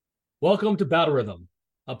Welcome to Battle Rhythm,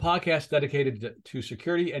 a podcast dedicated to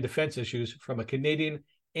security and defense issues from a Canadian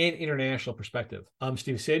and international perspective. I'm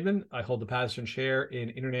Steve Seidman. I hold the Patterson Chair in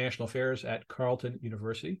International Affairs at Carleton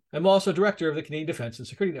University. I'm also director of the Canadian Defense and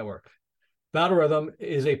Security Network. Battle Rhythm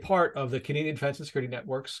is a part of the Canadian Defense and Security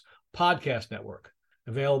Network's podcast network,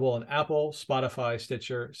 available on Apple, Spotify,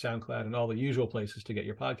 Stitcher, SoundCloud, and all the usual places to get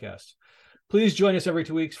your podcasts. Please join us every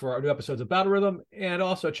 2 weeks for our new episodes of Battle Rhythm, and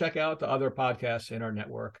also check out the other podcasts in our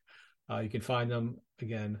network. You can find them,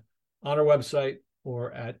 again, on our website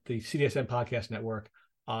or at the CDSN Podcast Network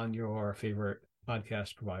on your favorite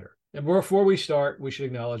podcast provider. And before we start, we should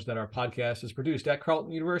acknowledge that our podcast is produced at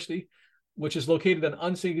Carleton University, which is located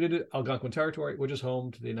on unceded Algonquin territory, which is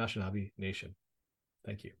home to the Anishinaabe Nation.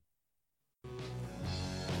 Thank you.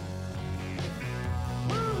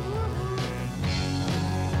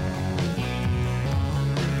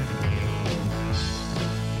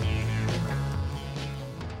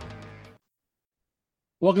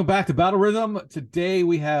 Welcome back to Battle Rhythm. Today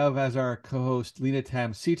we have as our co-host Linna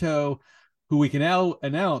Tam-Seto, who we can now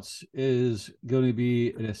announce is going to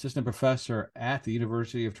be an assistant professor at the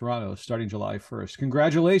University of Toronto starting July 1st.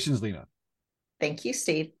 Congratulations, Linna. Thank you,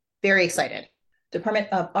 Steve. Very excited. Department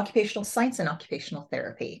of Occupational Science and Occupational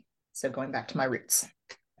Therapy. So going back to my roots.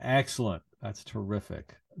 Excellent. That's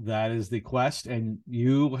terrific. That is the quest. And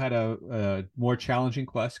you had a more challenging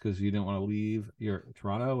quest because you didn't want to leave your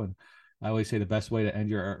Toronto. And I always say the best way to end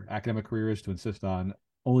your academic career is to insist on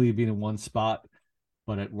only being in one spot,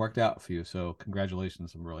 but it worked out for you. So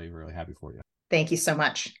congratulations. I'm really, really happy for you. Thank you so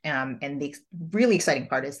much. And the really exciting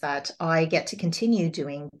part is that I get to continue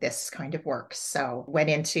doing this kind of work. So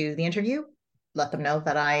went into the interview, let them know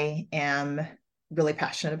that I am really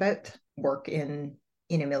passionate about work in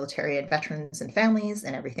military and veterans and families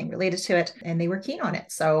and everything related to it. And they were keen on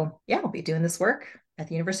it. So yeah, I'll be doing this work at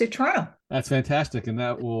the University of Toronto. That's fantastic. And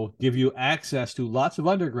that will give you access to lots of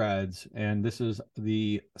undergrads. And this is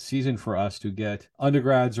the season for us to get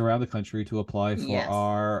undergrads around the country to apply for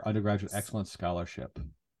our undergraduate excellence scholarship,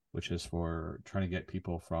 which is for trying to get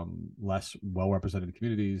people from less well-represented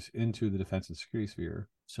communities into the defense and security sphere.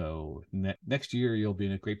 So next year, you'll be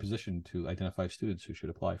in a great position to identify students who should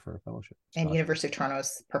apply for a fellowship. And University of Toronto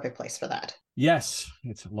is the perfect place for that. Yes,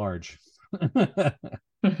 it's large.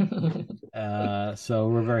 So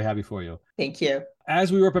we're very happy for you. Thank you.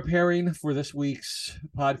 As we were preparing for this week's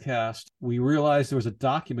podcast, we realized there was a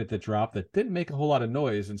document that dropped that didn't make a whole lot of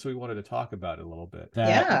noise, and so we wanted to talk about it a little bit.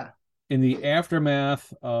 In the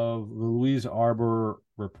aftermath of the Louise Arbour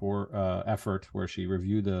Report effort, where she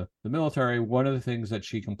reviewed the military, one of the things that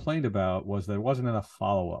she complained about was there wasn't enough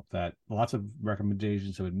follow-up, that lots of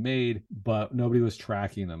recommendations have been made, but nobody was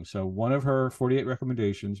tracking them. So one of her 48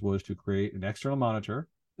 recommendations was to create an external monitor,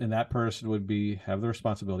 and that person would have the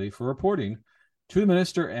responsibility for reporting to the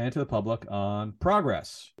minister and to the public on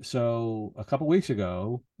progress. So a couple weeks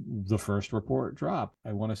ago, the first report dropped.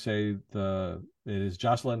 I want to say it is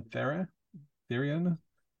Jocelyn Therian. Tyrion.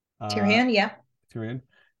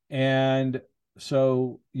 And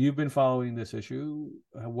so you've been following this issue.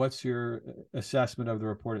 What's your assessment of the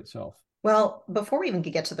report itself? Well, before we even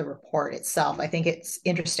get to the report itself, I think it's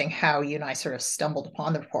interesting how you and I sort of stumbled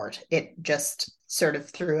upon the report. It just sort of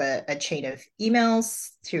through a chain of emails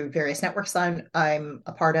through various networks I'm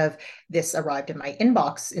a part of. This arrived in my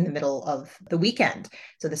inbox in the middle of the weekend.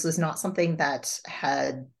 So this was not something that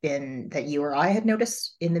you or I had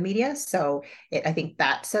noticed in the media. So I think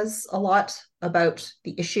that says a lot about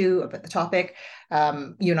the issue, about the topic. You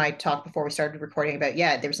and I talked before we started recording about,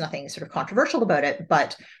 there was nothing sort of controversial about it,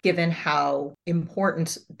 but given how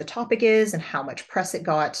important the topic is and how much press it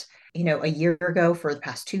got, a year ago for the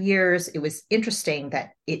past 2 years, it was interesting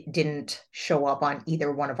that it didn't show up on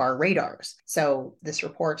either one of our radars. So this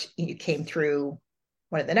report came through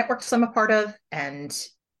one of the networks I'm a part of, and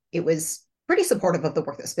it was pretty supportive of the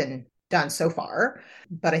work that's been done so far.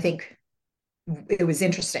 But I think it was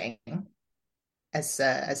interesting, as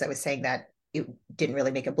I was saying, that it didn't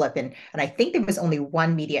really make a blip. And I think there was only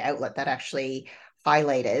one media outlet that actually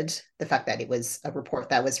highlighted the fact that it was a report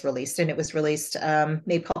that was released, and it was released,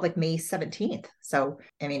 made public May 17th. So,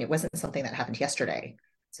 it wasn't something that happened yesterday.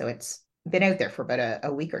 So it's been out there for about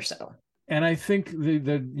a week or so. And I think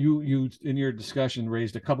you in your discussion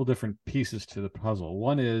raised a couple different pieces to the puzzle.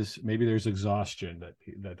 One is maybe there's exhaustion,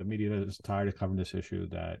 that the media is tired of covering this issue,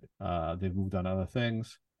 that they've moved on to other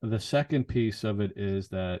things. The second piece of it is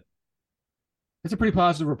that it's a pretty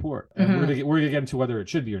positive report. And we're gonna get into whether it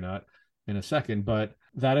should be or not in a second, but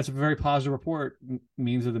that it's a very positive report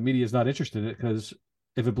means that the media is not interested in it, because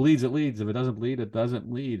if it bleeds, it leads. If it doesn't bleed, it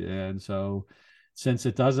doesn't lead. And so since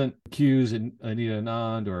it doesn't accuse Anita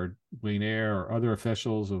Anand or Wayne Eyre or other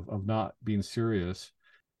officials of not being serious,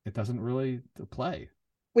 it doesn't really play.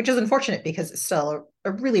 Which is unfortunate because it's still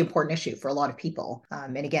a really important issue for a lot of people.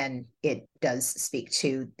 And again, it does speak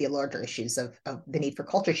to the larger issues of the need for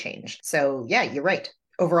culture change. So yeah, you're right.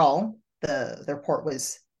 Overall, the report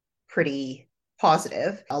was pretty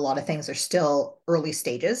positive. A lot of things are still early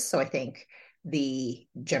stages. So I think the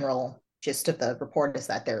general gist of the report is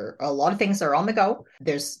that there are a lot of things are on the go.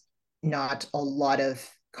 There's not a lot of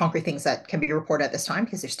concrete things that can be reported at this time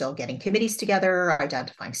because they're still getting committees together,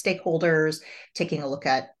 identifying stakeholders, taking a look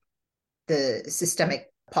at the systemic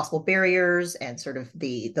possible barriers and sort of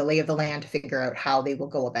the lay of the land to figure out how they will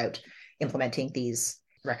go about implementing these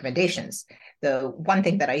recommendations. The one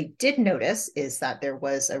thing that I did notice is that there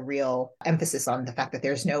was a real emphasis on the fact that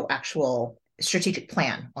there's no actual strategic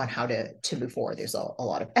plan on how to move forward. There's a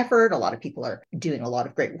lot of effort, a lot of people are doing a lot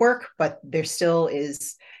of great work, but there still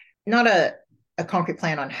is not a concrete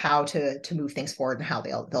plan on how to move things forward and how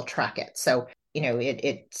they'll track it. So,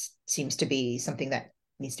 it seems to be something that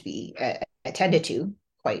needs to be attended to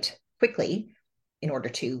quite quickly in order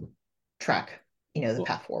to track, the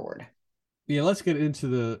path forward. Yeah, let's get into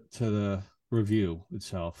the review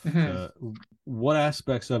itself. What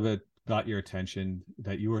aspects of it got your attention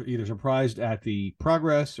that you were either surprised at the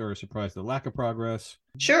progress or surprised at the lack of progress?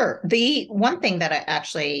 Sure. The one thing that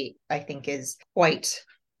I think is quite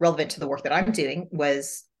relevant to the work that I'm doing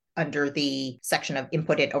was under the section of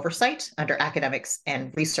input and oversight under academics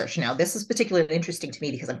and research. Now, this is particularly interesting to me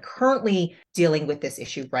because I'm currently dealing with this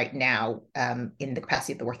issue right now in the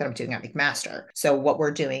capacity of the work that I'm doing at McMaster. So what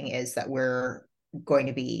we're doing is that we're going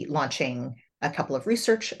to be launching a couple of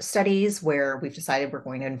research studies where we've decided we're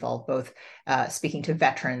going to involve both speaking to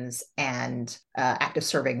veterans and active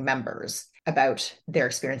serving members about their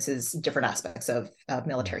experiences, different aspects of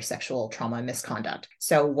military sexual trauma and misconduct.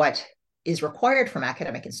 So what is required from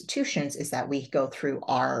academic institutions is that we go through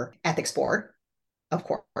our ethics board, of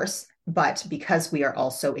course, but because we are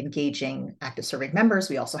also engaging active serving members,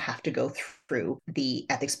 we also have to go through the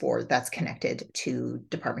ethics board that's connected to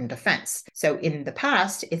Department of Defense. So in the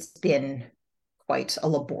past, it's been quite a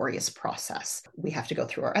laborious process. We have to go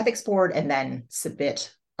through our ethics board and then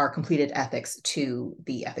submit our completed ethics to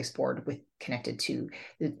the ethics board connected to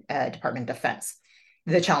the Department of Defense.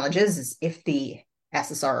 The challenge is if the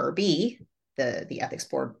SSRB, the ethics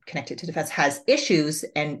board connected to defense, has issues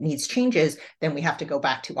and needs changes, then we have to go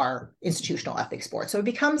back to our institutional ethics board. So it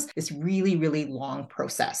becomes this really, really long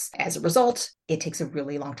process. As a result, it takes a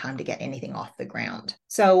really long time to get anything off the ground.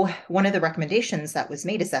 So one of the recommendations that was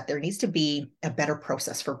made is that there needs to be a better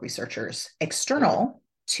process for researchers external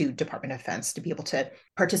to Department of Defense to be able to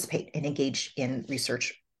participate and engage in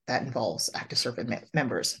research that involves active serving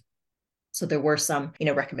members. So there were some,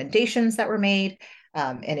 recommendations that were made.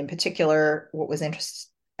 And in particular, what was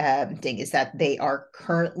interesting is that they are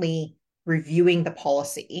currently reviewing the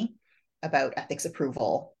policy about ethics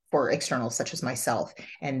approval for externals such as myself.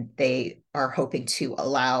 And they are hoping to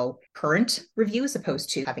allow current review as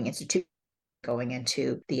opposed to having institutions going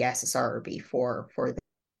into the SSRB for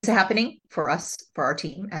the happening for us, for our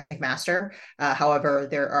team at McMaster. However,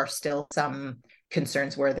 there are still some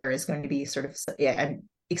concerns where there is going to be sort of, and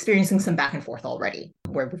experiencing some back and forth already,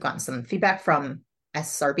 where we've gotten some feedback from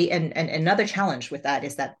SSRB. And another challenge with that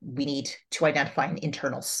is that we need to identify an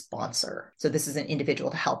internal sponsor. So this is an individual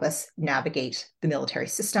to help us navigate the military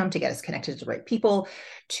system, to get us connected to the right people,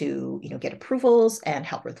 to get approvals and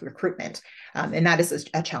help with recruitment. And that is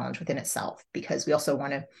a challenge within itself, because we also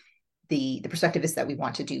want to, the perspective is that we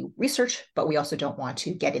want to do research, but we also don't want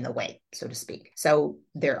to get in the way, so to speak. So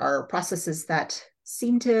there are processes that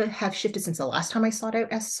seem to have shifted since the last time I sought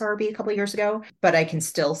out SSRB a couple of years ago, but I can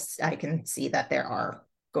see that there are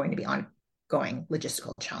going to be ongoing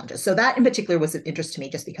logistical challenges. So that in particular was of interest to me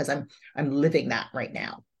just because I'm living that right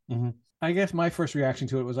now. Mm-hmm. I guess my first reaction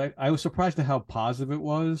to it was I was surprised at how positive it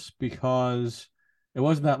was, because it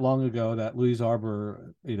wasn't that long ago that Louise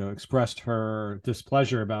Arbour, expressed her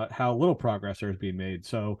displeasure about how little progress there is being made.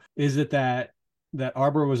 So is it that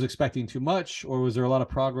Arbour was expecting too much, or was there a lot of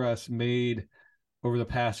progress made over the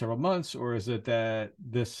past several months, or is it that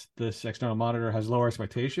this external monitor has lower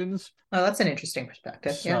expectations? Oh, that's an interesting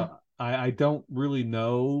perspective. So yeah. I don't really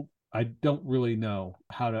know. I don't really know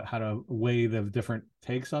how to weigh the different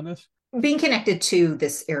takes on this. Being connected to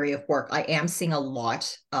this area of work, I am seeing a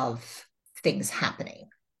lot of things happening.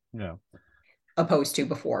 Yeah. Opposed to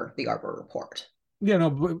before the Arbour Report. Yeah,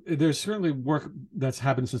 no, but there's certainly work that's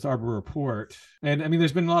happened since the Arbour Report. And I mean,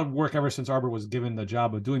 there's been a lot of work ever since Arbour was given the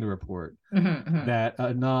job of doing the report. Mm-hmm. That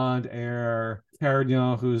Anand, Eyre,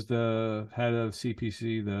 Carignan, who's the head of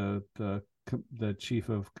CPC, the the chief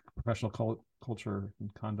of professional culture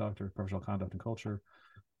and conduct, or professional conduct and culture.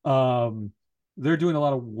 They're doing a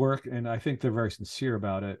lot of work, and I think they're very sincere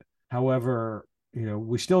about it. However,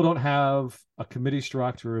 we still don't have a committee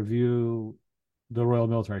struck to review the Royal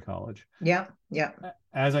Military College. Yeah.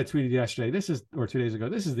 As I tweeted yesterday, 2 days ago,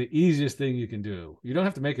 this is the easiest thing you can do. You don't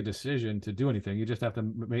have to make a decision to do anything. You just have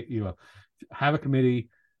to have a committee,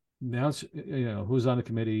 announce who's on the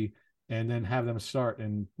committee, and then have them start.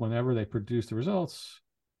 And whenever they produce the results,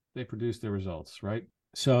 right?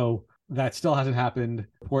 So that still hasn't happened. The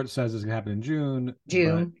report says it's going to happen in June.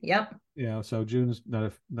 Yep. So June's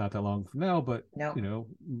not that long from now, but no.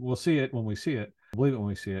 We'll see it when we see it. Believe it when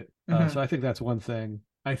we see it. So I think that's one thing.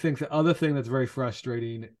 I think the other thing that's very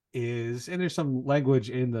frustrating is, and there's some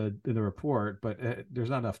language in the report, but there's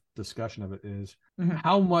not enough discussion of it, is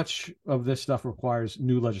how much of this stuff requires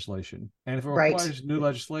new legislation. And if it requires new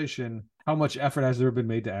legislation, how much effort has there been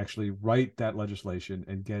made to actually write that legislation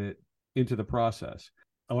and get it into the process?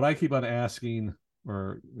 And what I keep on asking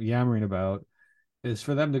or yammering about is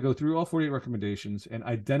for them to go through all 48 recommendations and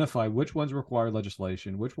identify which ones require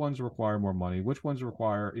legislation, which ones require more money, which ones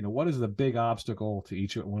require, what is the big obstacle to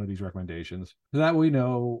each one of these recommendations, so that we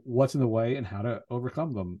know what's in the way and how to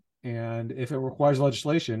overcome them. And if it requires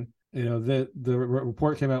legislation, the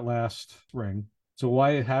report came out last spring. So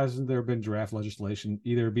why hasn't there been draft legislation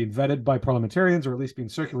either being vetted by parliamentarians or at least being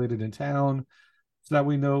circulated in town, so that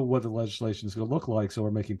we know what the legislation is going to look like, so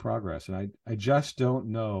we're making progress? And I just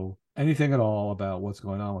don't know anything at all about what's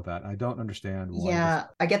going on with that. I don't understand why. Yeah,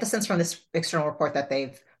 I get the sense from this external report that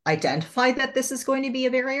they've identified that this is going to be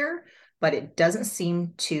a barrier, but it doesn't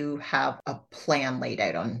seem to have a plan laid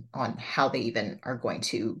out on how they even are going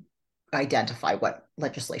to identify what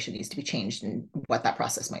legislation needs to be changed and what that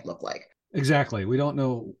process might look like. Exactly. We don't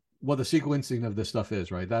know what the sequencing of this stuff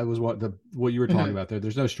is, right? That was what you were talking about there.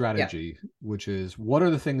 There's no strategy, which is, what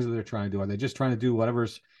are the things that they're trying to do? Are they just trying to do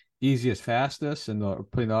whatever's easiest, fastest, and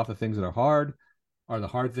putting off the things that are hard? Are the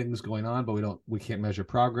hard things going on, but we can't measure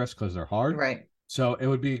progress because they're hard? Right. So it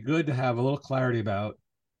would be good to have a little clarity about,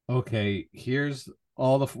 okay, here's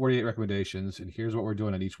all the 48 recommendations, and here's what we're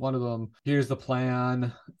doing on each one of them. Here's the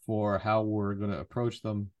plan for how we're going to approach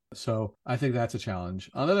them. So I think that's a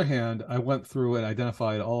challenge. On the other hand, I went through and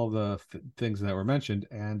identified all of the things that were mentioned,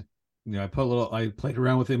 and I played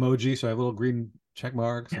around with the emoji, so I have little green check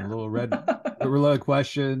marks and little red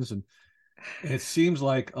questions, and it seems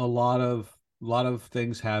like a lot of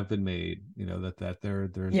things have been made. That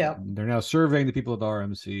they're now surveying the people at the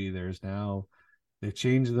RMC. They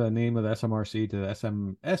changed the name of the SMRC to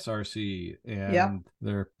SMSRC, and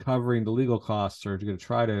they're covering the legal costs, or going to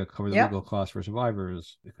try to cover the legal costs for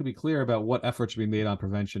survivors. It could be clear about what efforts are being made on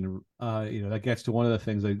prevention. That gets to one of the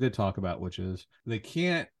things they did talk about, which is they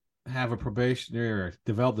can't have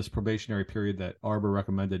develop this probationary period that Arbour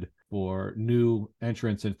recommended for new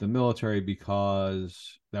entrants into the military,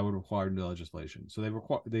 because that would require new legislation. So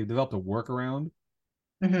they've developed a workaround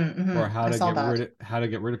or how to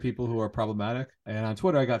get rid of people who are problematic. And on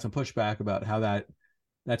Twitter, I got some pushback about how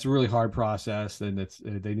that's a really hard process, and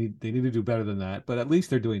they need to do better than that. But at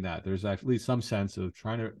least they're doing that. There's at least some sense of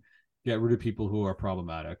trying to get rid of people who are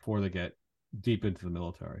problematic before they get deep into the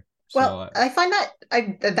military. Well, I find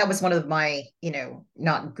that was one of my,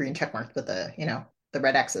 not green check marks, but the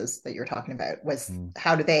red X's that you're talking about, was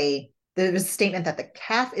how do they. There was a statement that the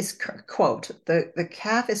CAF is, quote, the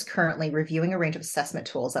CAF is currently reviewing a range of assessment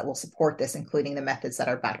tools that will support this, including the methods that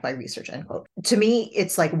are backed by research, end quote. To me,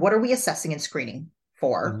 it's like, what are we assessing and screening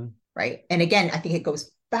for, right? And again, I think it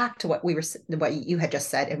goes back to what you had just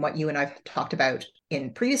said, and what you and I've talked about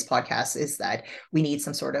in previous podcasts, is that we need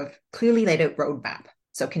some sort of clearly laid out roadmap,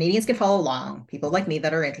 so Canadians can follow along, people like me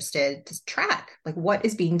that are interested, to track, like, what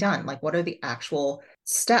is being done, like, what are the actual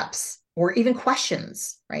steps, or even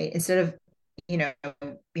questions, right? Instead of,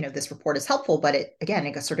 this report is helpful, but it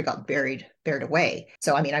sort of got buried away.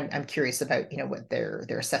 So, I mean, I'm curious about, what they're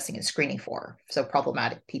assessing and screening for. So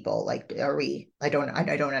problematic people, like, I don't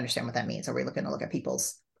understand what that means. Are we looking to look at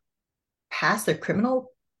people's past, their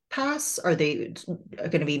criminal past? Are they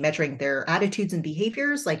going to be measuring their attitudes and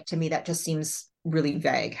behaviors? Like, to me, that just seems really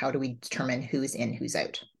vague. How do we determine who's in, who's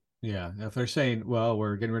out? Yeah. If they're saying, well,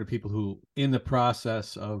 we're getting rid of people who, in the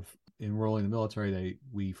process of enrolling in the military,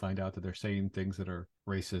 we find out that they're saying things that are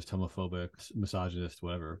racist, homophobic, misogynist,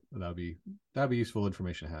 whatever, that'd be useful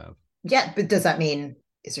information to have. Yeah, but does that mean,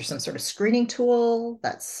 is there some sort of screening tool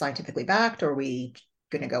that's scientifically backed, or are we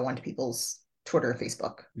going to go onto people's Twitter,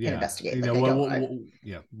 Facebook, and investigate?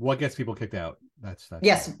 What gets people kicked out? That's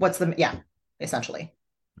yes. Essentially.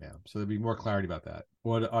 Yeah. So there'd be more clarity about that.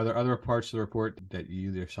 What are there other parts of the report that you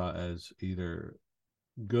either saw as either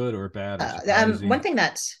good or bad or surprising? One thing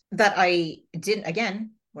that I didn't,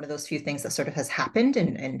 again, one of those few things that sort of has happened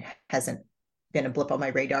and hasn't been a blip on my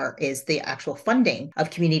radar is the actual funding of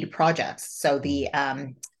community projects. So the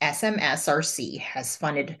SMSRC has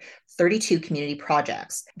funded 32 community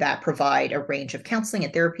projects that provide a range of counseling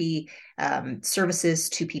and therapy services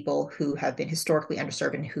to people who have been historically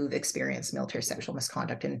underserved and who've experienced military sexual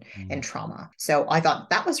misconduct and trauma. So I thought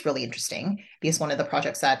that was really interesting because one of the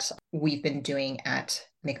projects that we've been doing at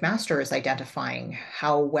McMaster is identifying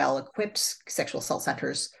how well equipped sexual assault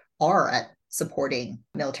centers are at supporting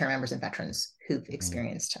military members and veterans who've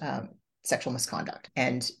experienced sexual misconduct.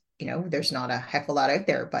 And, there's not a heck of a lot out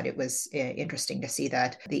there, but it was interesting to see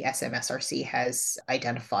that the SMSRC has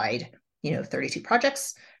identified, 32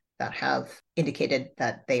 projects that have indicated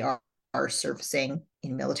that they are servicing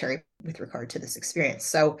in military with regard to this experience.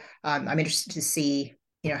 So I'm interested to see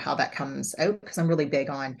how that comes out, because I'm really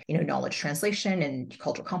big on, knowledge translation and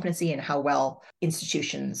cultural competency and how well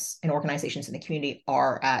institutions and organizations in the community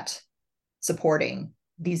are at supporting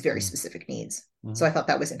these very specific needs. So I thought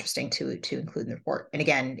that was interesting to include in the report. And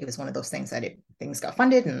again, it was one of those things that things got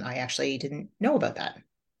funded, and I actually didn't know about that.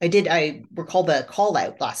 I recall the call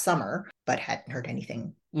out last summer, but hadn't heard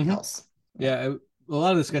anything else. Yeah, a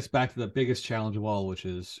lot of this gets back to the biggest challenge of all, which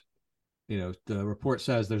is, the report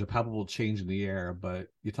says there's a palpable change in the air, but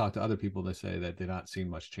you talk to other people, they say that they're not seeing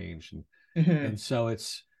much change. And so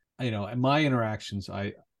it's, in my interactions,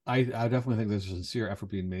 I definitely think there's a sincere effort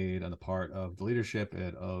being made on the part of the leadership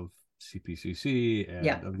and of CPCC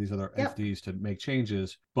and of these other entities to make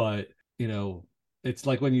changes. But, it's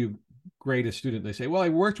like when you grade a student, they say, well, I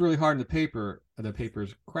worked really hard in the paper, and the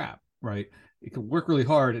paper's crap, right? You can work really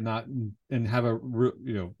hard and have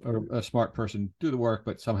a smart person do the work,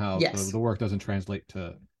 but somehow the work doesn't translate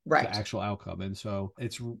to the actual outcome. And so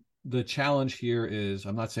it's the challenge here is,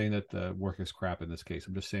 I'm not saying that the work is crap in this case.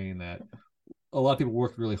 I'm just saying that a lot of people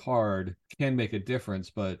work really hard, can make a difference,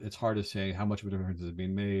 but it's hard to say how much of a difference is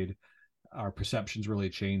being made. Are perceptions really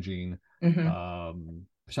changing?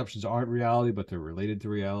 Perceptions aren't reality, but they're related to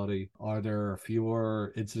reality. Are there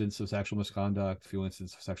fewer incidents of sexual misconduct, fewer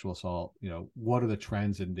incidents of sexual assault? What are the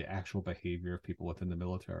trends in the actual behavior of people within the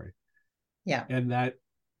military? Yeah. And that,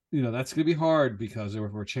 that's going to be hard, because if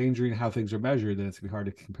we're changing how things are measured, then it's going to be hard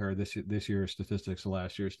to compare this year's statistics to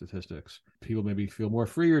last year's statistics. People maybe feel more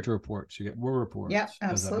freer to report, so you get more reports. Yeah,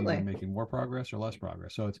 absolutely. Does that mean we're making more progress or less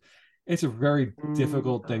progress? So it's a very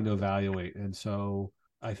difficult thing to evaluate. And so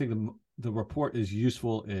I think the report is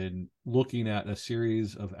useful in looking at a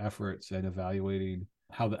series of efforts and evaluating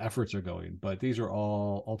how the efforts are going. But these are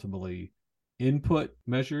all ultimately input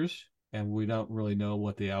measures, and we don't really know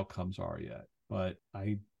what the outcomes are yet. But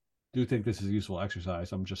I do think this is a useful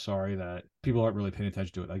exercise. I'm just sorry that people aren't really paying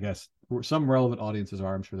attention to it. I guess some relevant audiences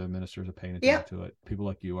are. I'm sure the ministers are paying attention to it. People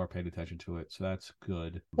like you are paying attention to it. So that's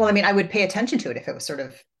good. Well, I would pay attention to it if it was sort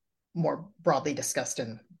of more broadly discussed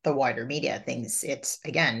in the wider media things.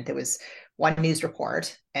 There was one news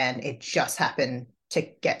report, and it just happened to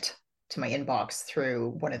get to my inbox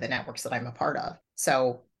through one of the networks that I'm a part of.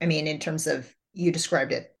 So, in terms of, you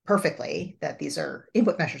described it perfectly, that these are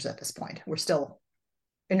input measures at this point. We're still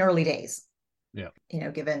in early days. Yeah.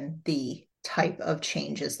 Given the type of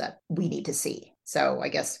changes that we need to see. So I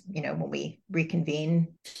guess, when we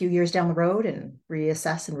reconvene a few years down the road and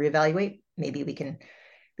reassess and reevaluate, maybe we can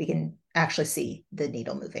actually see the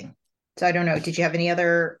needle moving. So I don't know. Did you have any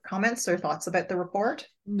other comments or thoughts about the report?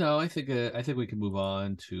 No, I think we can move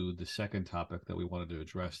on to the second topic that we wanted to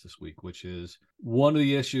address this week, which is one of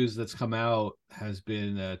the issues that's come out has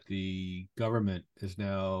been that the government is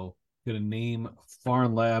now going to name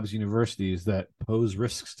foreign labs universities that pose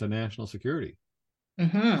risks to national security.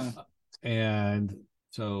 And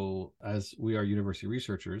so, as we are university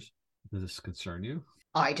researchers, does this concern you?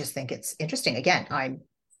 I just think it's interesting. Again, I'm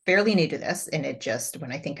fairly new to this, and it just,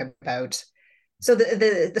 when I think about, so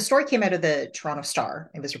the story came out of the Toronto Star.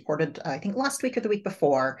 It was reported, I think last week or the week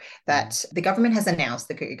before, that the government of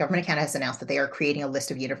Canada has announced that they are creating a list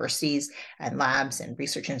of universities and labs and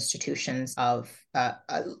research institutions of a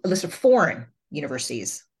list of foreign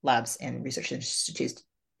universities, labs, and research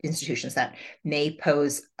institutions that may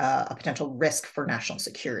pose a potential risk for national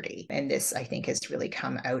security. And this, I think, has really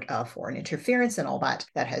come out of foreign interference and all that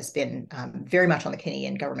has been very much on the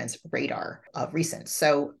Canadian government's radar of recent.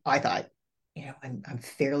 So I thought, I'm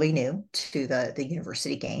fairly new to the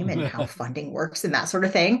university game and how funding works and that sort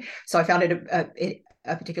of thing. So I found it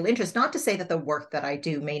a particular interest, not to say that the work that I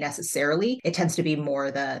do may necessarily, it tends to be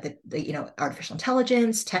more the artificial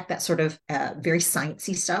intelligence, tech, that sort of very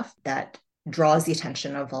sciencey stuff that draws the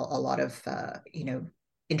attention of a lot of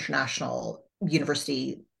international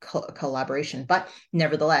university collaboration. But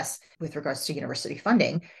nevertheless, with regards to university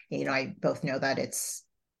funding, I both know that it's,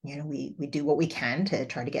 we do what we can to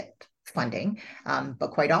try to get funding.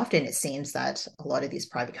 But quite often it seems that a lot of these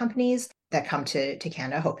private companies that come to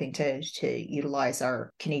Canada hoping to utilize our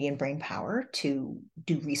Canadian brain power to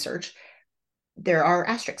do research, there are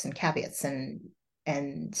asterisks and caveats.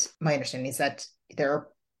 And my understanding is that there are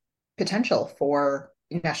potential for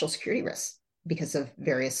national security risks because of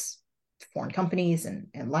various foreign companies and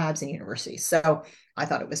labs and universities. So I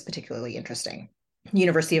thought it was particularly interesting.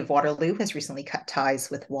 University of Waterloo has recently cut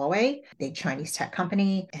ties with Huawei, a big Chinese tech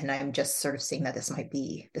company, and I'm just sort of seeing that this might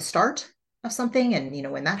be the start of something.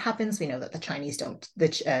 And when that happens, we know that the Chinese don't,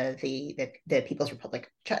 the People's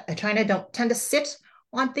Republic China don't tend to sit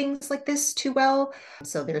on things like this too well.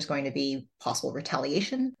 So there's going to be possible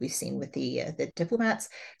retaliation we've seen with the diplomats.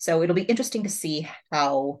 So it'll be interesting to see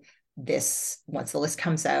how this, once the list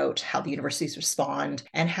comes out, how the universities respond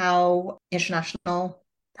and how international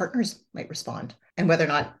partners might respond, and whether or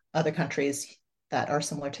not other countries that are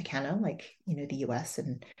similar to Canada, like the US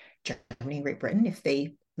and Germany and Great Britain, if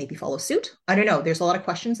they maybe follow suit. I don't know. There's a lot of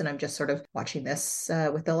questions, and I'm just sort of watching this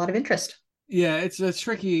with a lot of interest. Yeah, it's a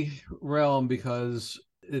tricky realm because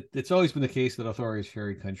it's always been the case that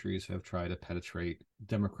authoritarian countries have tried to penetrate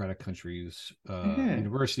democratic countries,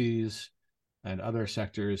 universities, and other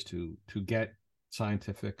sectors to get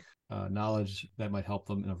scientific knowledge that might help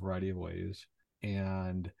them in a variety of ways.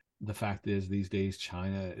 And the fact is, these days,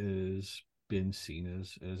 China is been seen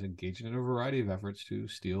as engaging in a variety of efforts to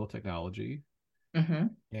steal technology,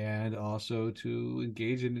 and also to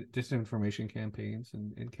engage in disinformation campaigns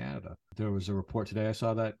in Canada. There was a report today I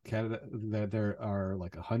saw that there are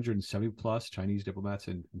like 170 plus Chinese diplomats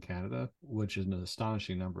in Canada, which is an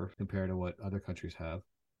astonishing number compared to what other countries have.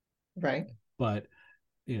 Right. But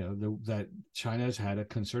that China has had a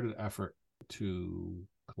concerted effort to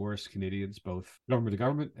coerce Canadians, both government to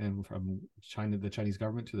government and from China, the Chinese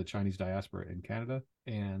government, to the Chinese diaspora in Canada,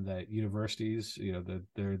 and that universities,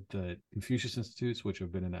 the Confucius Institutes, which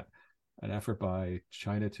have been an effort by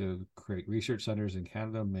China to create research centers in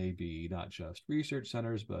Canada, maybe not just research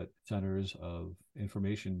centers, but centers of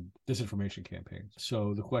disinformation campaigns.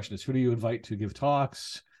 So the question is, who do you invite to give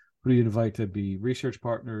talks? Who do you invite to be research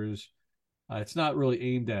partners? It's not really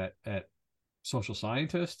aimed at social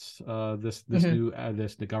scientists.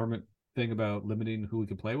 The government thing about limiting who we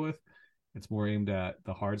can play with. It's more aimed at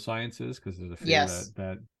the hard sciences, because there's a fear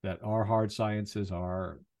that our hard sciences,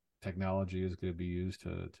 our technology, is going to be used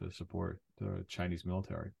to support the Chinese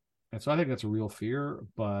military. And so I think that's a real fear.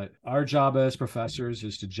 But our job as professors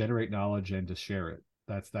is to generate knowledge and to share it.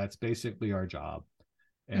 That's basically our job.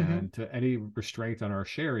 And to any restraint on our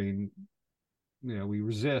sharing, we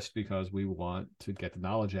resist, because we want to get the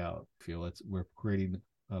knowledge out. Feel we're creating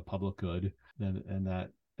a public good, and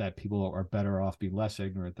that people are better off being less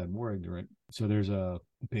ignorant than more ignorant. So there's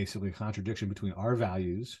basically a contradiction between our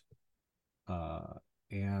values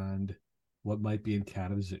and what might be in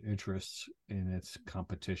Canada's interests in its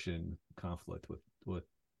conflict with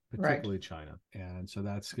particularly China. And so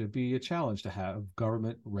that's going to be a challenge, to have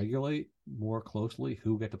government regulate more closely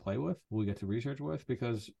who we get to play with, who we get to research with,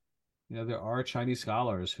 because there are Chinese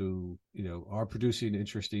scholars who, are producing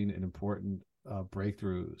interesting and important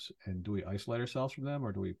breakthroughs. And do we isolate ourselves from them,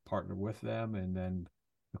 or do we partner with them? And then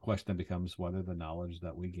the question then becomes whether the knowledge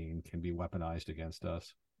that we gain can be weaponized against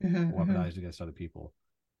us, weaponized against other people.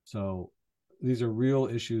 So these are real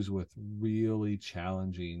issues with really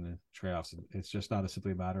challenging trade-offs. It's just not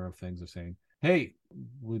simply a matter of things of saying, hey,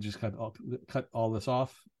 we'll just cut all this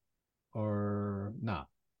off, or not.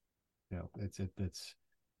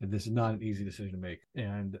 This is not an easy decision to make.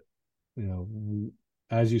 And,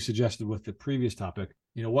 as you suggested with the previous topic,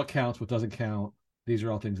 what counts, what doesn't count, these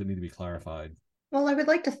are all things that need to be clarified. Well, I would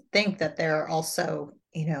like to think that there are also,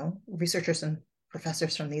 researchers and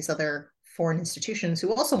professors from these other foreign institutions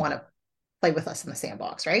who also want to play with us in the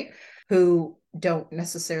sandbox, right? Who don't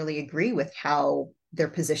necessarily agree with how their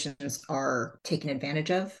positions are taken advantage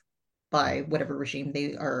of by whatever regime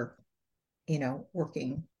they are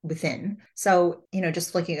working within. So,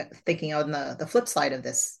 just thinking on the flip side of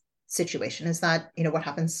this situation is that, what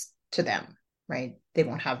happens to them, right? They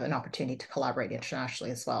won't have an opportunity to collaborate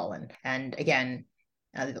internationally as well. And again,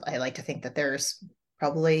 I like to think that there's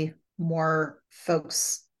probably more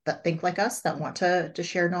folks that think like us, that want to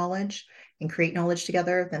share knowledge and create knowledge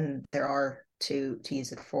together, than there are to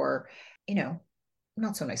use it for,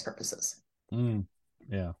 not so nice purposes.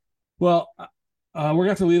 Yeah. Well, we're going to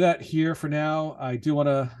have to leave that here for now. I do want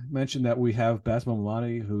to mention that we have Bessma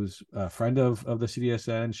Momani, who's a friend of the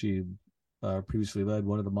CDSN. She previously led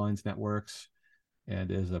one of the Minds networks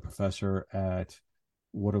and is a professor at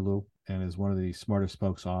Waterloo and is one of the smartest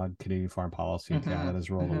folks on Canadian foreign policy, Canada's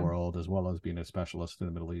role in the world, as well as being a specialist in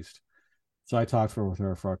the Middle East. So I talked with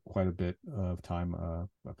her for quite a bit of time a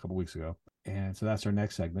couple weeks ago. And so that's our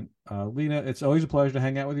next segment. Linna, it's always a pleasure to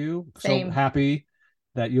hang out with you. Same. So happy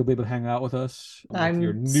that you'll be able to hang out with us. I'm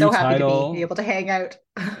your new so happy title, to be able to hang out.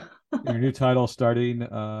 your new title starting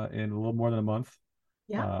in a little more than a month.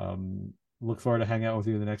 Yeah. Look forward to hang out with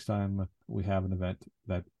you the next time we have an event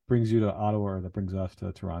that brings you to Ottawa or that brings us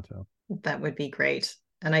to Toronto. That would be great.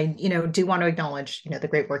 And I, do want to acknowledge, the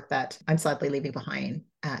great work that I'm sadly leaving behind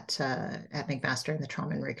at McMaster in the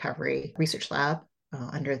Trauma and Recovery Research Lab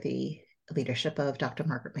under the leadership of Dr.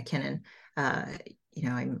 Margaret McKinnon.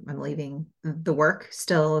 I'm leaving the work,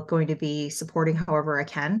 still going to be supporting however I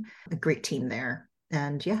can. A great team there.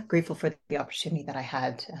 And yeah, grateful for the opportunity that I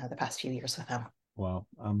had the past few years with them. Well,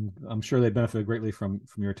 I'm sure they benefited greatly from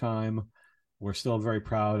your time. We're still very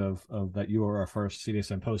proud of that you were our first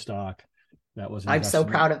CDSN postdoc. That was I'm so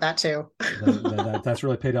proud of that too. That's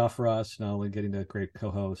really paid off for us, not only getting a great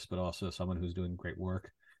co-host, but also someone who's doing great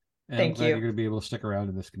work. And Thank I'm glad you. You're going to be able to stick around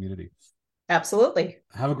in this community. Absolutely.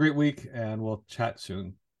 Have a great week, and we'll chat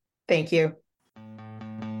soon. Thank you.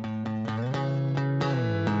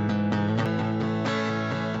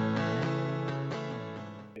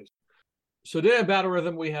 So today at Battle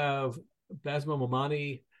Rhythm, we have Bessma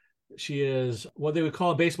Momani. She is what they would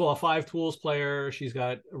call a baseball 5 tools player. She's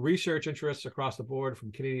got research interests across the board,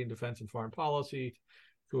 from Canadian defense and foreign policy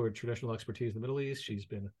to her traditional expertise in the Middle East. She's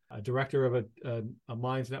been a director of a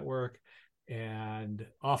mines network and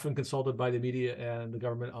often consulted by the media and the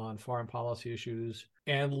government on foreign policy issues.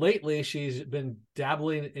 And lately, she's been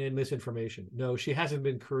dabbling in misinformation. No, she hasn't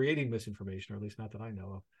been creating misinformation, or at least not that I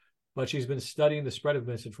know of, but she's been studying the spread of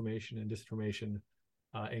misinformation and disinformation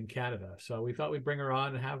in Canada. So we thought we'd bring her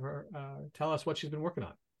on and have her tell us what she's been working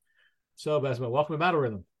on. So Bessma, welcome to Battle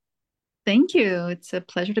Rhythm. Thank you. It's a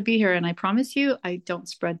pleasure to be here. And I promise you, I don't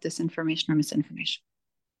spread disinformation or misinformation.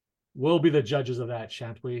 We'll be the judges of that,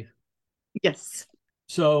 shan't we? Yes.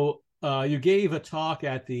 So you gave a talk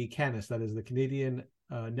at the CANIS, that is the Canadian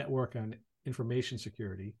Network on Information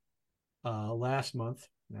Security, last month,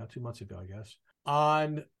 now 2 months ago, I guess,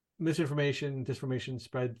 on misinformation, disinformation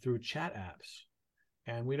spread through chat apps.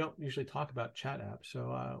 And we don't usually talk about chat apps,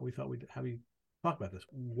 so we thought we'd have you talk about this.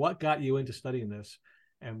 What got you into studying this,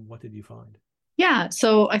 and what did you find? Yeah,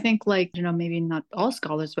 so I think, maybe not all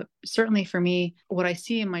scholars, but certainly for me, what I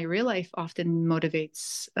see in my real life often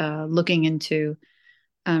motivates looking into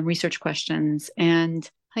research questions. And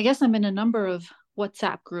I guess I'm in a number of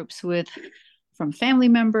WhatsApp groups from family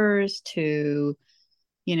members to,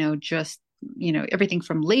 everything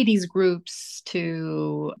from ladies groups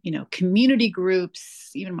to, community groups.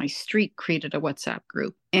 Even my street created a WhatsApp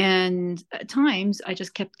group. And at times I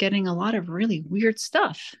just kept getting a lot of really weird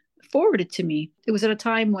stuff forwarded to me. It was at a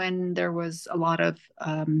time when there was a lot of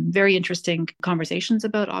very interesting conversations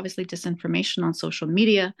about, obviously, disinformation on social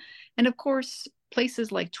media. And of course,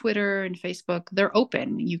 places like Twitter and Facebook, they're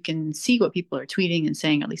open. You can see what people are tweeting and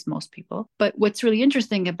saying, at least most people. But what's really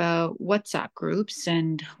interesting about WhatsApp groups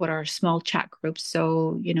and what are small chat groups,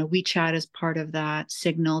 so, WeChat is part of that,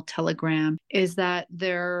 Signal, Telegram, is that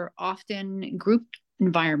they're often group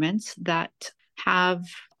environments that have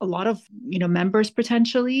a lot of, members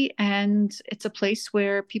potentially, and it's a place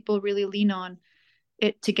where people really lean on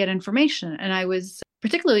it to get information. And I was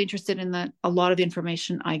particularly interested in that a lot of the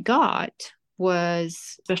information I got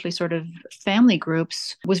was, especially sort of family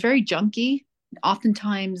groups, was very junky.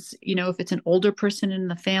 Oftentimes, if it's an older person in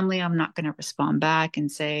the family, I'm not going to respond back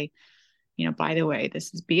and say, by the way,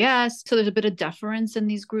 this is BS. So there's a bit of deference in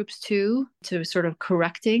these groups too, to sort of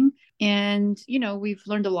correcting. And, we've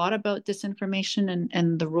learned a lot about disinformation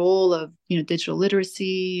and the role of, digital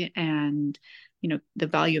literacy and, the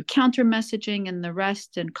value of counter messaging and the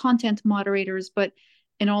rest, and content moderators. But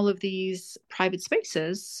in all of these private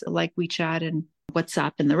spaces like WeChat and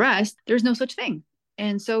WhatsApp and the rest, there's no such thing.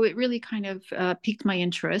 And so it really kind of piqued my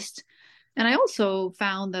interest. And I also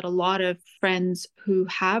found that a lot of friends who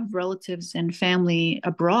have relatives and family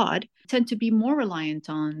abroad tend to be more reliant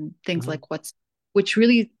on things like WhatsApp, which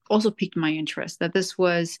really also piqued my interest. That this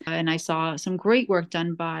was, and I saw some great work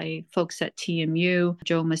done by folks at TMU,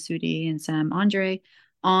 Joe Masudi and Sam Andre,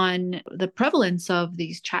 on the prevalence of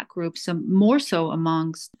these chat groups, more so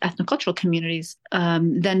amongst ethnocultural communities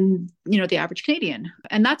than, the average Canadian.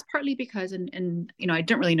 And that's partly because, and I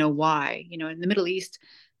didn't really know why, in the Middle East,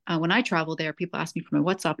 when I travel there, people ask me for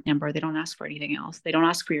my WhatsApp number. They don't ask for anything else. They don't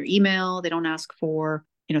ask for your email. They don't ask for,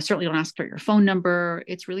 certainly don't ask for your phone number.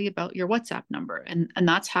 It's really about your WhatsApp number. And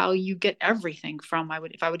that's how you get everything from,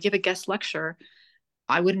 if I would give a guest lecture,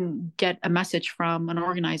 I wouldn't get a message from an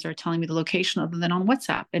organizer telling me the location other than on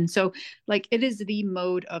WhatsApp. And so, like, it is the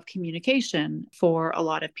mode of communication for a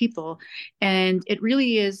lot of people. And it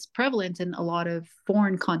really is prevalent in a lot of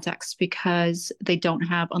foreign contexts because they don't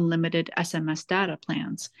have unlimited SMS data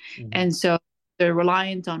plans. Mm-hmm. And so they're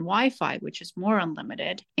reliant on Wi-Fi, which is more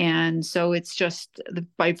unlimited. And so it's just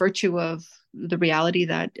by virtue of the reality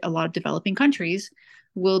that a lot of developing countries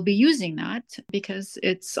will be using that because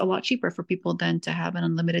it's a lot cheaper for people than to have an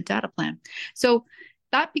unlimited data plan. So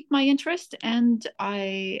that piqued my interest. And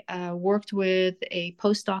I worked with a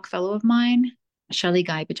postdoc fellow of mine, Shelly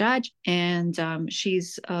Guy Bajaj, and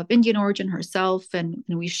she's of Indian origin herself, and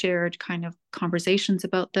we shared kind of conversations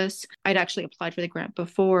about this. I'd actually applied for the grant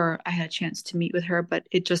before I had a chance to meet with her, but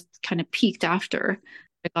it just kind of peaked after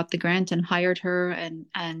I got the grant and hired her,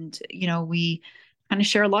 and we kind of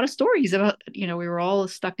share a lot of stories about, we were all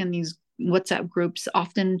stuck in these WhatsApp groups,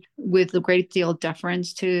 often with a great deal of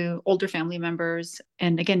deference to older family members.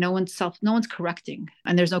 And again, no one's correcting,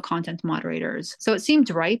 and there's no content moderators. So it seemed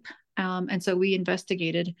ripe. And so we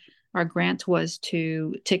investigated. Our grant was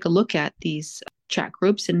to take a look at these chat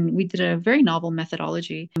groups, and we did a very novel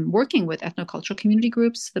methodology working with ethnocultural community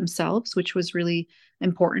groups themselves, which was really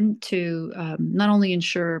important to not only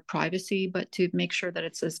ensure privacy, but to make sure that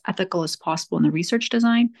it's as ethical as possible in the research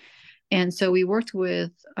design. And so we worked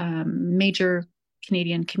with major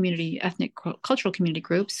Canadian ethnic cultural community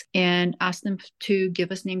groups, and asked them to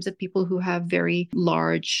give us names of people who have very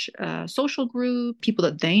large social group, people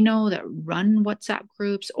that they know that run WhatsApp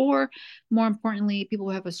groups, or more importantly, people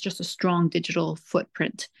who have just a strong digital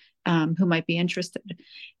footprint, who might be interested.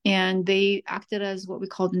 And they acted as what we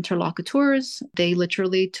called interlocutors. They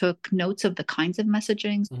literally took notes of the kinds of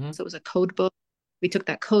messaging. Mm-hmm. So it was a code book. We took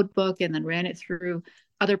that code book and then ran it through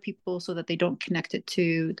other people so that they don't connect it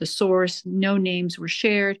to the source. No names were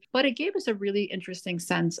shared, but it gave us a really interesting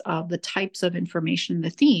sense of the types of information,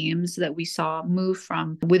 the themes that we saw move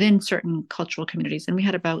from within certain cultural communities. And we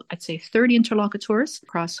had about, I'd say, 30 interlocutors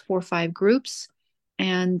across 4 or 5 groups.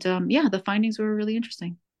 And the findings were really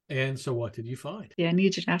interesting. And so what did you find? Yeah, I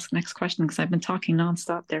need you to ask the next question because I've been talking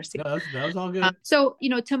nonstop there. No, that was all good. So,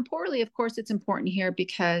 temporally, of course, it's important here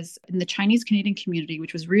because in the Chinese Canadian community,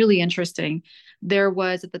 which was really interesting, there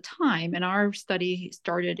was at the time, and our study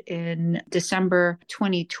started in December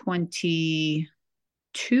 2022,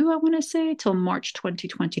 I want to say, till March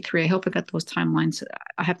 2023. I hope I got those timelines.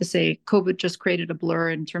 I have to say, COVID just created a blur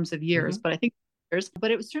in terms of years, but I think years.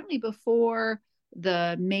 But it was certainly before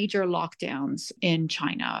the major lockdowns in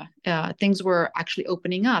China. Things were actually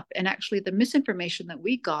opening up. And actually the misinformation that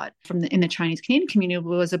we got in the Chinese Canadian community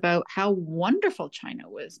was about how wonderful China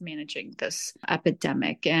was managing this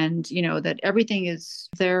epidemic. And, that everything is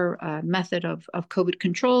their method of COVID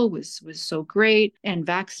control was so great. And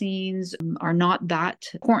vaccines are not that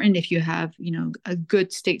important if you have, a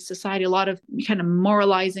good state society. A lot of kind of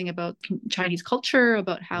moralizing about Chinese culture,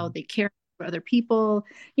 about how they care for other people,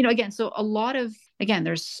 again, so a lot of,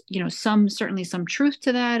 there's, certainly some truth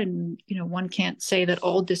to that. And, one can't say that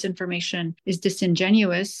all disinformation is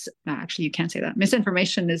disingenuous. No, actually, you can't say that.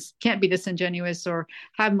 Misinformation can't be disingenuous or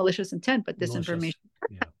have malicious intent, but disinformation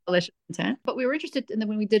malicious intent. But we were interested in that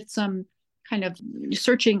when we did some kind of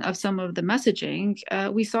searching of some of the messaging,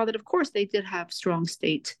 we saw that, of course, they did have strong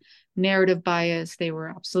state narrative bias. They were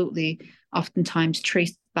absolutely oftentimes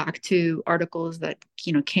traced back to articles that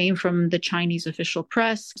came from the Chinese official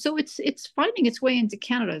press. So it's finding its way into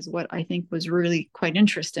Canada is what I think was really quite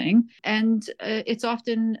interesting. And it's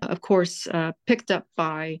often, of course, picked up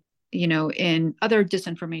by in other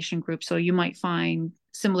disinformation groups. So you might find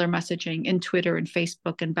similar messaging in Twitter and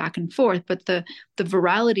Facebook and back and forth. But the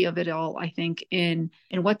virality of it all, I think, in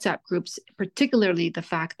WhatsApp groups, particularly the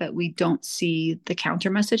fact that we don't see the counter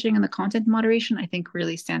messaging and the content moderation, I think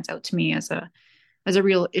really stands out to me as a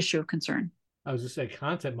real issue of concern. I was just saying,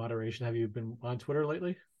 content moderation. Have you been on Twitter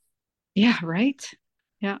lately? Yeah, right.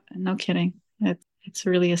 Yeah, no kidding. It's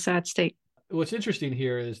really a sad state. What's interesting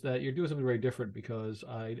here is that you're doing something very different because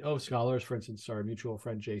I know scholars, for instance, our mutual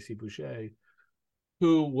friend J.C. Boucher,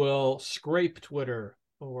 who will scrape Twitter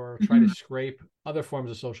or try to scrape other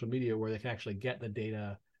forms of social media where they can actually get the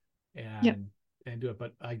data and do it.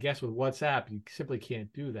 But I guess with WhatsApp, you simply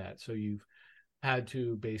can't do that. So you've had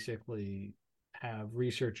to basically have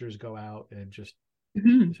researchers go out and just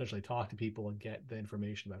essentially talk to people and get the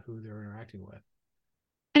information about who they're interacting with.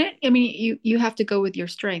 And I mean, you have to go with your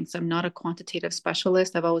strengths. I'm not a quantitative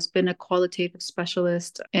specialist. I've always been a qualitative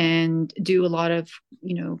specialist and do a lot of,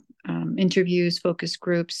 interviews, focus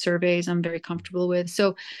groups, surveys. I'm very comfortable with.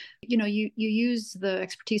 So, you use the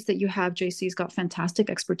expertise that you have. JC's got fantastic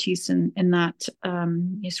expertise in that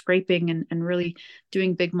scraping and really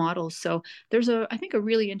doing big models. So there's I think a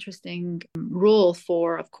really interesting role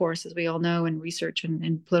for, of course, as we all know, in research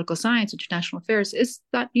and political science, international affairs, is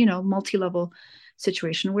that multi-level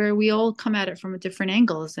situation where we all come at it from different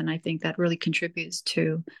angles. And I think that really contributes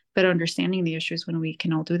to better understanding the issues when we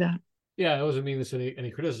can all do that. Yeah, I wasn't meaning this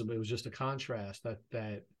any criticism. It was just a contrast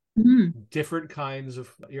that different kinds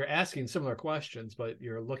of, you're asking similar questions, but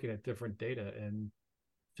you're looking at different data, and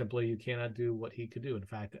simply you cannot do what he could do. In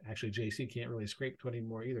fact, actually, JC can't really scrape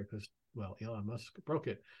anymore either because, well, Elon Musk broke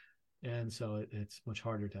it. And so it's much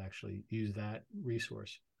harder to actually use that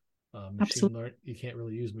resource. You can't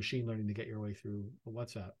really use machine learning to get your way through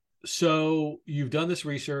WhatsApp. So you've done this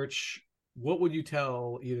research. What would you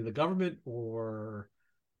tell either the government or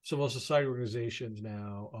civil society organizations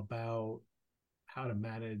now about how to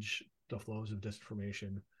manage the flows of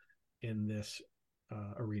disinformation in this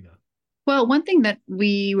arena? Well, one thing that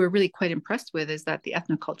we were really quite impressed with is that the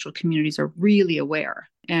ethnocultural communities are really aware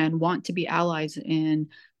and want to be allies in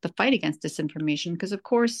the fight against disinformation, because of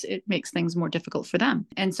course it makes things more difficult for them.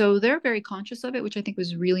 And so they're very conscious of it, which I think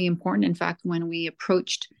was really important. In fact, when we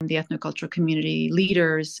approached the ethnocultural community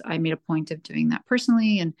leaders, I made a point of doing that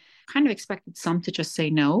personally and kind of expected some to just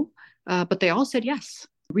say no, but they all said yes.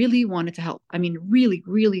 Really wanted to help. I mean, really,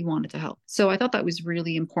 really wanted to help. So I thought that was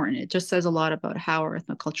really important. It just says a lot about how our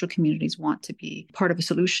ethnocultural communities want to be part of a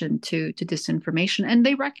solution to disinformation, and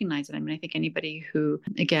they recognize it. I mean, I think anybody who,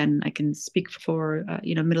 again, I can speak for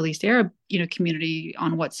Middle East Arab community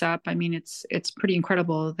on WhatsApp. I mean, it's pretty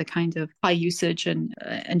incredible the kind of high usage and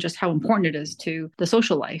just how important it is to the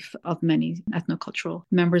social life of many ethnocultural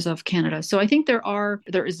members of Canada. So I think there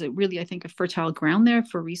is really, I think, a fertile ground there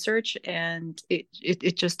for research, and it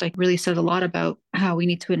just really said a lot about how we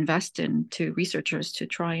need to invest into researchers to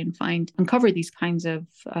try and uncover these kinds of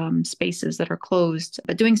spaces that are closed,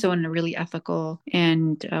 but doing so in a really ethical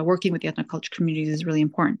and working with the ethnoculture communities is really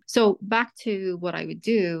important. So back to what I would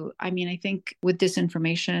do. I mean, I think with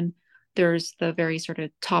disinformation, there's the very sort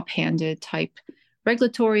of top-handed type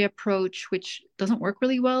regulatory approach, which doesn't work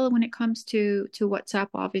really well when it comes to WhatsApp.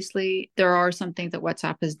 Obviously, there are some things that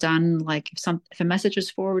WhatsApp has done, like if a message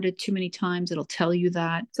is forwarded too many times, it'll tell you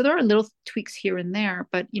that. So there are little tweaks here and there,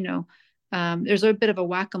 but there's a bit of a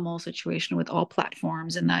whack-a-mole situation with all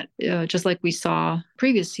platforms, and that just like we saw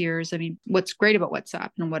previous years. I mean, what's great about WhatsApp,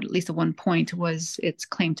 and what at least at one point was its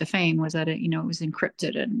claim to fame, was that it was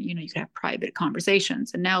encrypted, and you could have private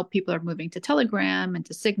conversations. And now people are moving to Telegram and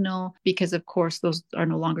to Signal because, of course, those are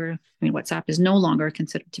no longer. I mean, WhatsApp is no longer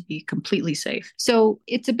considered to be completely safe. So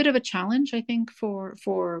it's a bit of a challenge, I think,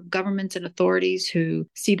 for governments and authorities who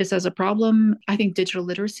see this as a problem. I think digital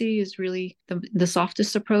literacy is really the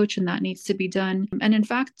softest approach, and that needs to be done. And in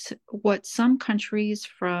fact, what some countries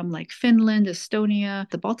from like Finland, Estonia,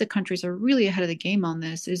 the Baltic countries are really ahead of the game on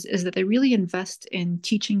this is that they really invest in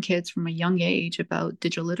teaching kids from a young age about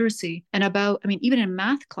digital literacy and about, I mean, even in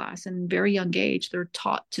math class and very young age, they're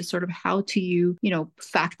taught to sort of how to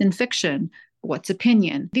fact and fiction. What's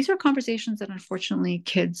opinion? These are conversations that unfortunately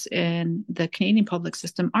kids in the Canadian public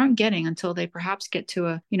system aren't getting until they perhaps get to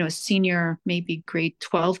a senior, maybe grade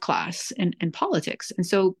 12 class in politics. And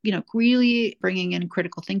so, really bringing in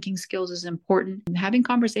critical thinking skills is important, and having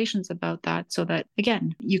conversations about that so that,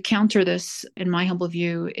 again, you counter this, in my humble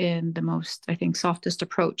view, in the most, I think, softest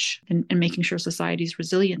approach, and making sure society is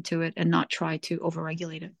resilient to it and not try to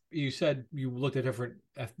overregulate it. You said you looked at different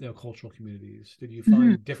ethnocultural communities. Did you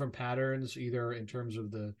find different patterns, either in terms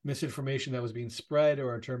of the misinformation that was being spread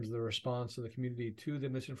or in terms of the response of the community to the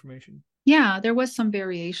misinformation? Yeah, there was some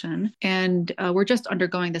variation. And we're just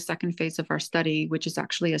undergoing the second phase of our study, which is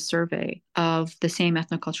actually a survey of the same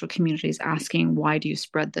ethnocultural communities asking, why do you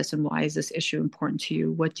spread this? And why is this issue important to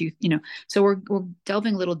you? What do you, so we're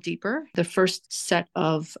delving a little deeper. The first set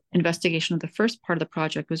of investigation of the first part of the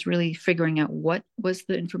project was really figuring out what was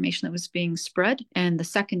the information that was being spread. And the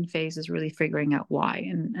second phase is really figuring out why.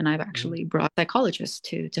 And I've actually brought psychologists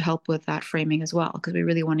to help with that framing as well, because we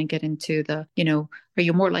really want to get into the, are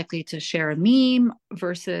you more likely to share a meme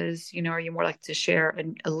versus, are you more likely to share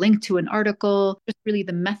a link to an article? Just really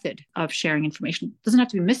the method of sharing information. It doesn't have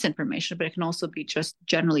to be misinformation, but it can also be just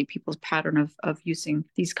generally people's pattern of using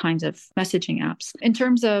these kinds of messaging apps. In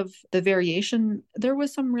terms of the variation, there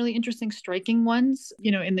was some really interesting, striking ones.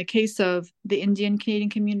 In the case of the Indian Canadian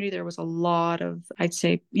community, there was a lot of, I'd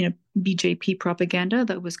say, BJP propaganda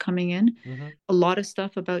that was coming in. Mm-hmm. A lot of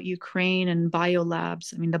stuff about Ukraine and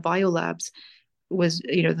biolabs. I mean, the biolabs was,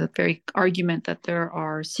 the very argument that there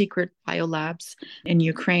are secret biolabs in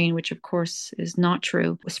Ukraine, which of course is not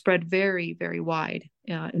true, was spread very, very wide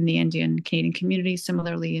in the Indian Canadian community,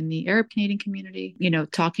 similarly in the Arab Canadian community,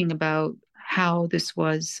 talking about how this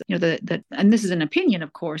was, and this is an opinion,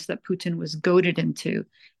 of course, that Putin was goaded into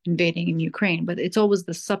invading in Ukraine, but it's always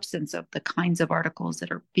the substance of the kinds of articles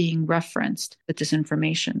that are being referenced, the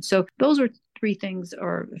disinformation. So those are three things,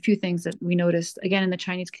 or a few things that we noticed, again, in the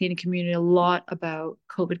Chinese Canadian community, a lot about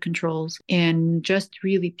COVID controls and just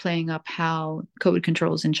really playing up how COVID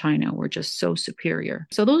controls in China were just so superior.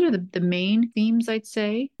 So those are the main themes, I'd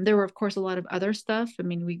say. There were, of course, a lot of other stuff. I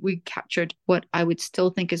mean, we captured what I would still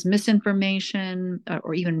think is misinformation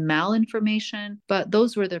or even malinformation, but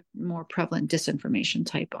those were the more prevalent disinformation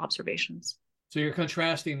type observations. So you're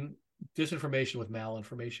contrasting disinformation with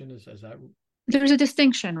malinformation, is that? There's a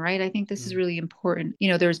distinction, right? I think this is really important.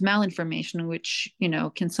 There's malinformation, which,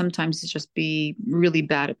 can sometimes just be really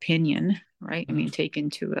bad opinion, right? I mean, taken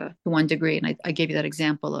to one degree. And I gave you that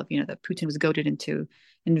example of, that Putin was goaded into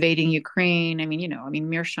invading Ukraine. I mean,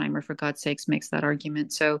 Mearsheimer, for God's sakes, makes that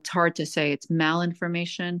argument. So it's hard to say it's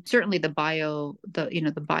malinformation. Certainly the biolabs,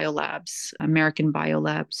 American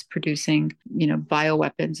biolabs producing,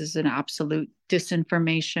 bioweapons is an absolute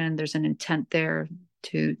disinformation. There's an intent there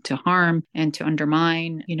to harm and to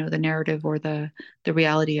undermine, the narrative or the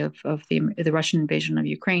reality of the Russian invasion of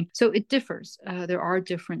Ukraine. So it differs. There are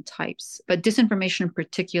different types, but disinformation in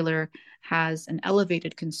particular has an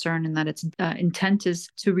elevated concern in that its intent is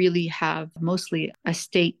to really have mostly a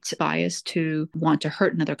state bias to want to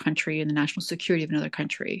hurt another country and the national security of another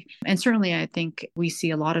country. And certainly I think we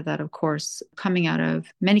see a lot of that, of course, coming out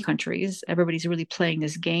of many countries. Everybody's really playing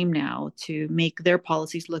this game now to make their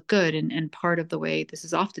policies look good. And part of the way this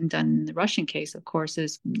is often done in the Russian case, of course,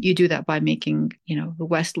 is you do that by making, the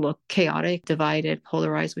West look chaotic, divided,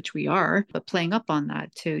 polarized, which we are, but playing up on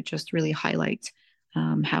that to just really highlight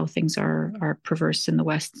how things are perverse in the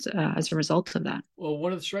West as a result of that. Well,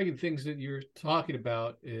 one of the striking things that you're talking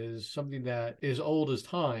about is something that is old as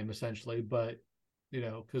time, essentially, but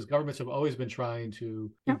because governments have always been trying to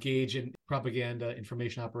engage in propaganda,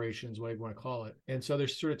 information operations, whatever you want to call it. And so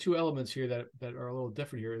there's sort of two elements here that are a little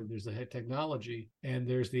different here. There's the technology and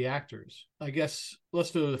there's the actors. I guess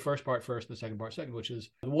let's do the first part first and the second part second, which is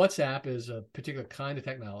WhatsApp is a particular kind of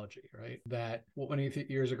technology, right? That 30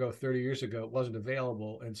 years ago, it wasn't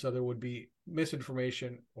available. And so there would be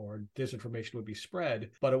misinformation or disinformation would be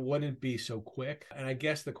spread, but it wouldn't be so quick. And I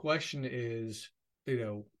guess the question is,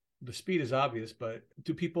 the speed is obvious, but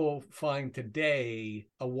do people find today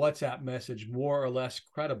a WhatsApp message more or less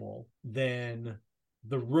credible than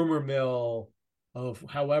the rumor mill of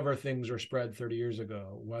however things were spread 30 years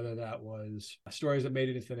ago, whether that was stories that made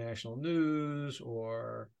it into the national news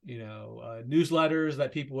or, newsletters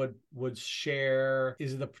that people would share?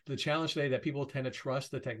 Is it the challenge today that people tend to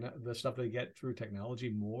trust the stuff they get through technology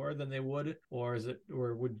more than they would? Or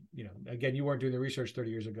again, you weren't doing the research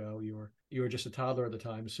 30 years ago, you were just a toddler at the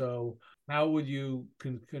time. So how would you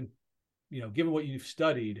given what you've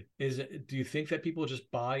studied, do you think that people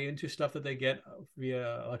just buy into stuff that they get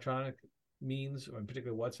via electronic means, or in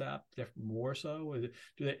particular WhatsApp, more so?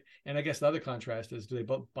 And I guess the other contrast is, do they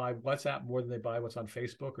buy WhatsApp more than they buy what's on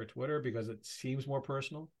Facebook or Twitter because it seems more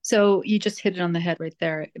personal? So you just hit it on the head right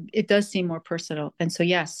there. It does seem more personal. And so,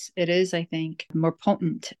 yes, it is, I think, more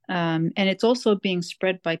potent. And it's also being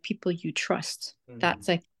spread by people you trust. That's,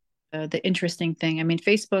 I think, the interesting thing. I mean,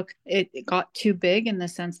 Facebook, it got too big in the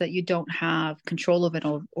sense that you don't have control of it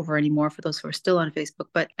over anymore for those who are still on Facebook.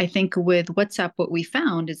 But I think with WhatsApp, what we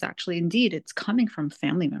found is actually, indeed, it's coming from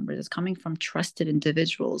family members. It's coming from trusted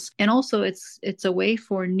individuals. And also it's a way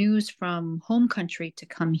for news from home country to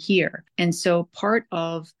come here. And so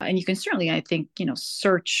and you can certainly, I think,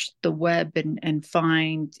 search the web and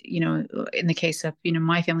find, in the case of,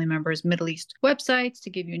 my family members, Middle East websites to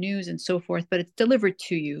give you news and so forth, but it's delivered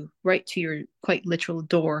to you right to quite literal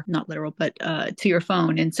door, not literal, but to your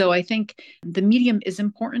phone. And so I think the medium is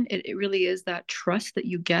important. It really is that trust that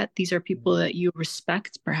you get. These are people that you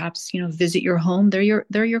respect, perhaps, visit your home. They're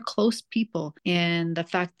your close people. And the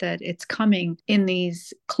fact that it's coming in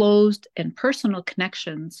these closed and personal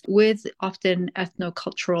connections with often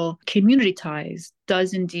ethnocultural community ties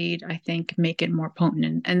does indeed, I think, make it more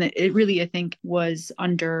potent. And it really, I think, was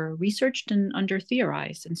under researched and under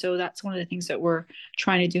theorized. And so that's one of the things that we're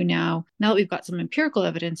trying to do now that we've got some empirical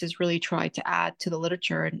evidence, is really try to add to the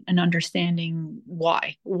literature and understanding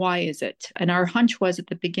why. Why is it? And our hunch was at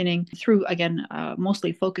the beginning, through, again,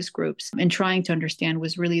 mostly focus groups, and trying to understand,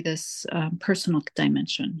 was really this personal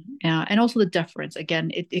dimension. And also the deference.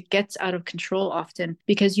 Again, it gets out of control often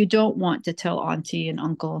because you don't want to tell auntie and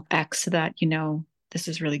uncle X that, this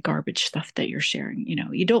is really garbage stuff that you're sharing.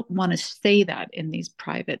 You don't want to say that in these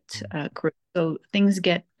private groups. So things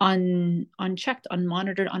get unchecked,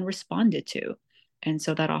 unmonitored, unresponded to. And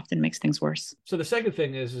so that often makes things worse. So the second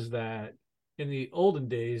thing is that in the olden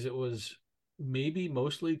days, it was maybe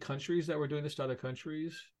mostly countries that were doing this to other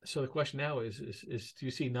countries. So the question now is do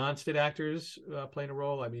you see non-state actors playing a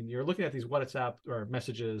role? I mean, you're looking at these WhatsApp or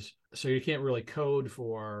messages, so you can't really code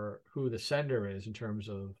for who the sender is in terms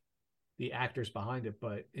of the actors behind it.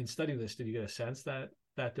 But in studying this, did you get a sense that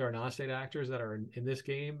there are non-state actors that are in this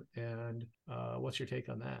game? And what's your take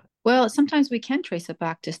on that? Well, sometimes we can trace it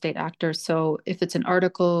back to state actors. So if it's an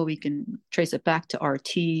article, we can trace it back to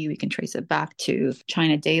RT, we can trace it back to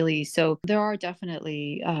China Daily. So there are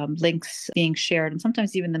definitely links being shared, and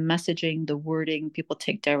sometimes even the messaging, the wording, people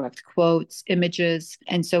take direct quotes, images.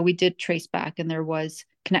 And so we did trace back, and there was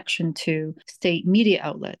connection to state media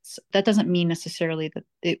outlets. That doesn't mean necessarily that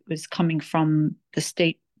it was coming from the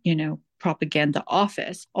state, propaganda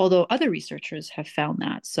office, although other researchers have found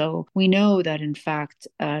that. So we know that, in fact,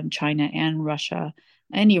 China and Russia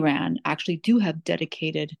and Iran actually do have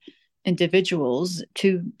dedicated individuals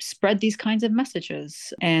to spread these kinds of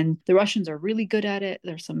messages. And the Russians are really good at it.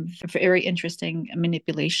 There's some very interesting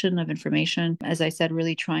manipulation of information. As I said,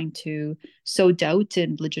 really trying to sow doubt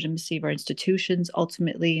in legitimacy of our institutions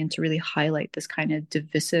ultimately, and to really highlight this kind of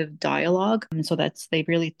divisive dialogue. And so they've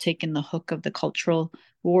really taken the hook of the cultural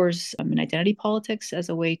wars and identity politics as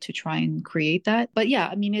a way to try and create that. But yeah,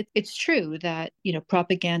 I mean, it's true that,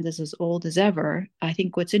 propaganda is as old as ever. I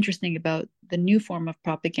think what's interesting about the new form of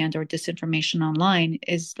propaganda or disinformation online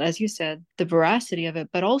is, as you said, the veracity of it,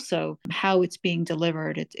 but also how it's being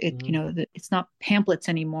delivered. It's not pamphlets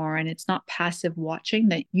anymore, and it's not passive watching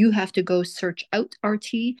that you have to go search out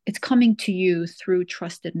RT. It's coming to you through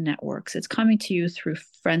trusted networks. It's coming to you through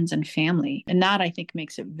friends and family. And that, I think,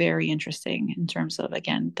 makes it very interesting in terms of,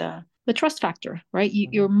 again, the trust factor, right?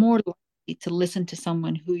 You're more likely to listen to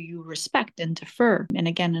someone who you respect and defer. And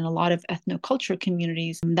again, in a lot of ethnocultural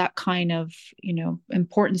communities, that kind of,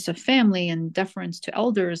 importance of family and deference to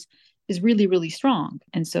elders is really, really strong.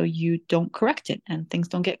 And so you don't correct it, and things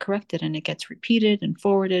don't get corrected, and it gets repeated and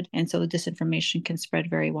forwarded. And so the disinformation can spread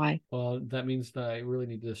very wide. Well, that means that I really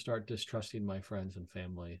need to start distrusting my friends and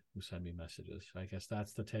family who send me messages. I guess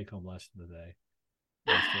that's the take-home lesson today.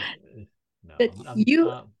 No,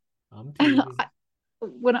 I'm teasing.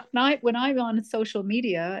 When I'm on social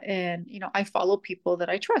media, and I follow people that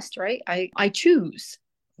I trust, right? I choose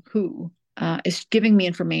who is giving me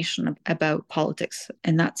information about politics,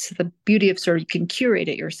 and that's the beauty of you can curate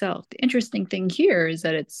it yourself. The interesting thing here is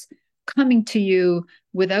that it's coming to you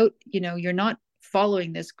without, you're not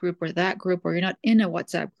following this group or that group, or you're not in a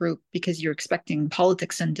WhatsApp group because you're expecting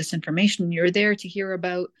politics and disinformation. You're there to hear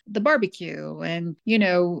about the barbecue and,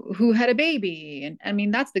 who had a baby. And I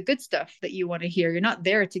mean, that's the good stuff that you want to hear. You're not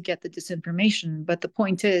there to get the disinformation, but the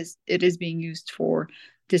point is, it is being used for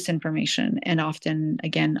disinformation, and often,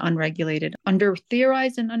 again, unregulated, under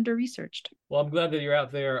theorized and under researched. Well, I'm glad that you're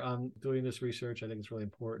out there doing this research. I think it's really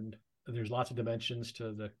important. There's lots of dimensions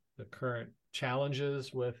to the current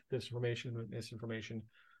challenges with disinformation and misinformation.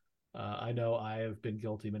 I know I have been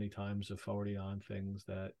guilty many times of forwarding on things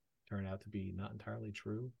that turn out to be not entirely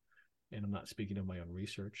true. And I'm not speaking of my own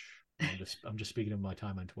research. I'm just speaking of my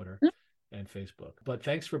time on Twitter and Facebook. But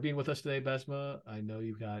thanks for being with us today, Bessma. I know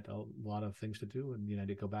you've got a lot of things to do, and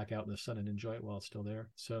to go back out in the sun and enjoy it while it's still there.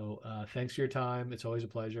 So thanks for your time. It's always a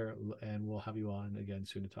pleasure, and we'll have you on again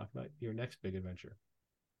soon to talk about your next big adventure.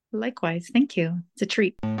 Likewise. Thank you. It's a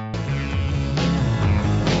treat.